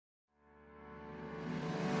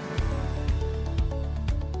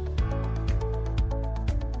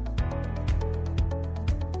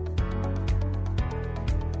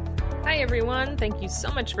Hi, everyone. Thank you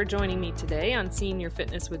so much for joining me today on Senior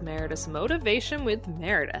Fitness with Meredith's Motivation with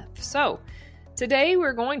Meredith. So, today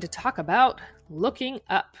we're going to talk about looking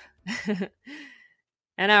up.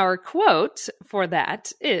 And our quote for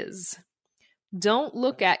that is, "Don't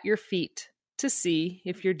look at your feet to see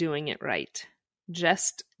if you're doing it right.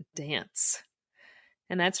 Just dance."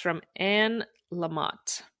 And that's from Anne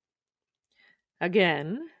Lamott.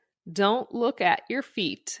 Again, don't look at your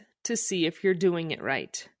feet to see if you're doing it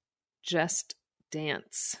right. Just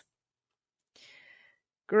dance.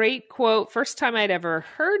 Great quote. First time I'd ever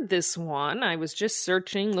heard this one. I was just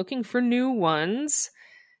searching, looking for new ones.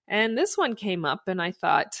 And this one came up and I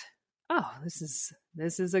thought, oh,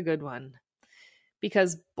 this is a good one.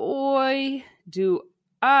 Because boy, do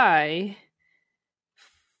I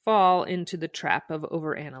fall into the trap of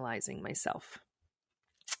overanalyzing myself.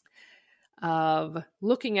 Of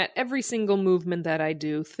looking at every single movement that I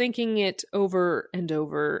do, thinking it over and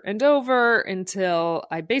over and over until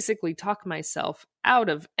I basically talk myself out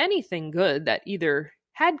of anything good that either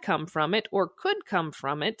had come from it or could come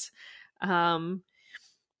from it.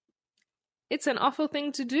 It's an awful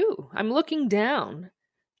thing to do. I'm looking down.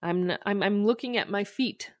 I'm looking at my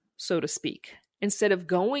feet, so to speak, instead of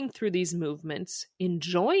going through these movements,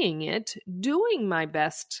 enjoying it, doing my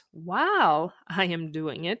best while I am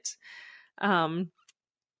doing it.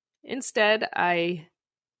 Instead, I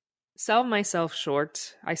sell myself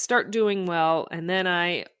short. I start doing well, and then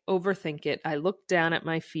I overthink it. I look down at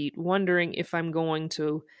my feet, wondering if I'm going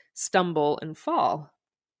to stumble and fall.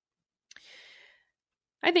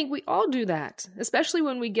 I think we all do that, especially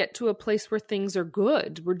when we get to a place where things are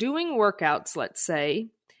good. We're doing workouts, let's say,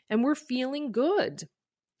 and we're feeling good.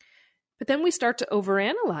 But then we start to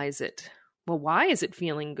overanalyze it. Well, why is it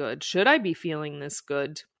feeling good? Should I be feeling this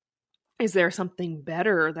good? Is there something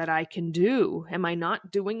better that I can do? Am I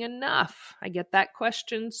not doing enough? I get that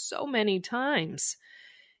question so many times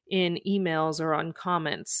in emails or on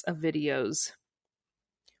comments of videos.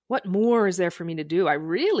 What more is there for me to do? I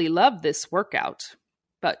really love this workout,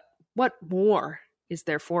 but what more is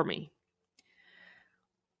there for me?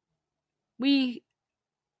 We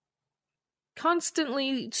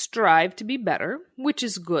constantly strive to be better, which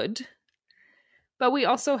is good, but we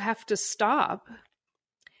also have to stop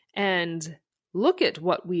and look at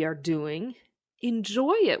what we are doing,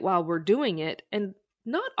 enjoy it while we're doing it, and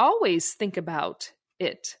not always think about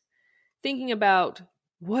it. Thinking about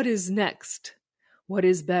what is next, what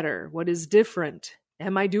is better, what is different,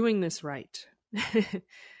 am I doing this right?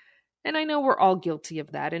 And I know we're all guilty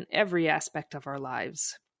of that in every aspect of our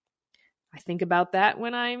lives. I think about that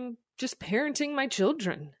when I'm just parenting my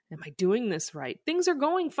children. Am I doing this right? Things are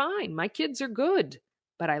going fine. My kids are good,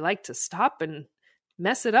 but I like to stop and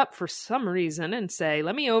mess it up for some reason and say,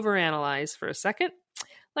 let me overanalyze for a second.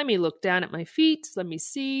 Let me look down at my feet. Let me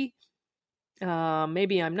see.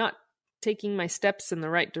 Maybe I'm not taking my steps in the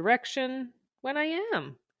right direction when I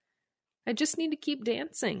am. I just need to keep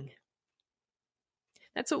dancing.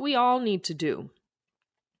 That's what we all need to do.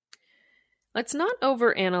 Let's not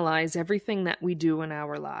overanalyze everything that we do in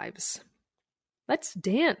our lives. Let's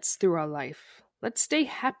dance through our life. Let's stay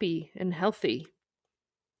happy and healthy.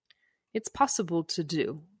 It's possible to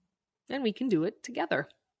do, and we can do it together.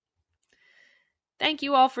 Thank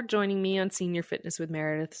you all for joining me on Senior Fitness with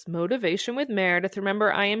Meredith's Motivation with Meredith.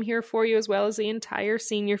 Remember, I am here for you as well as the entire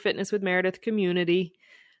Senior Fitness with Meredith community.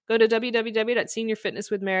 Go to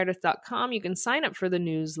www.seniorfitnesswithmeredith.com. You can sign up for the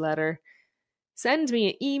newsletter. Send me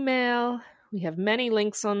an email. We have many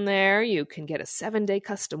links on there. You can get a 7-day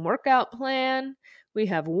custom workout plan. We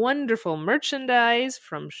have wonderful merchandise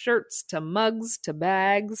from shirts to mugs to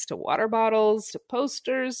bags to water bottles to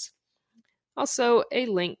posters. Also, a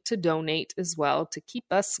link to donate as well to keep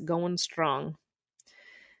us going strong.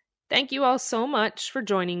 Thank you all so much for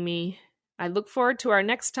joining me. I look forward to our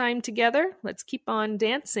next time together. Let's keep on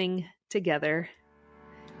dancing together.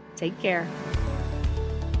 Take care.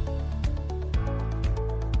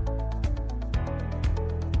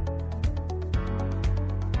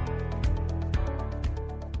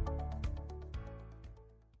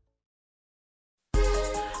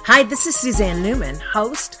 Hi, this is Suzanne Newman,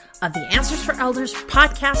 host of the Answers for Elders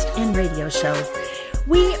podcast and radio show.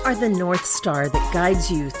 We are the North Star that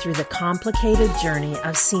guides you through the complicated journey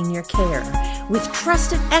of senior care with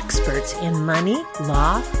trusted experts in money,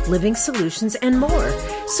 law, living solutions, and more.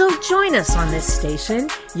 So join us on this station,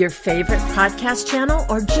 your favorite podcast channel,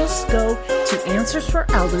 or just go to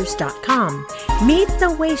AnswersForElders.com. Meet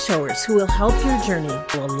the way showers who will help your journey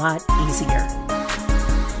go a lot easier.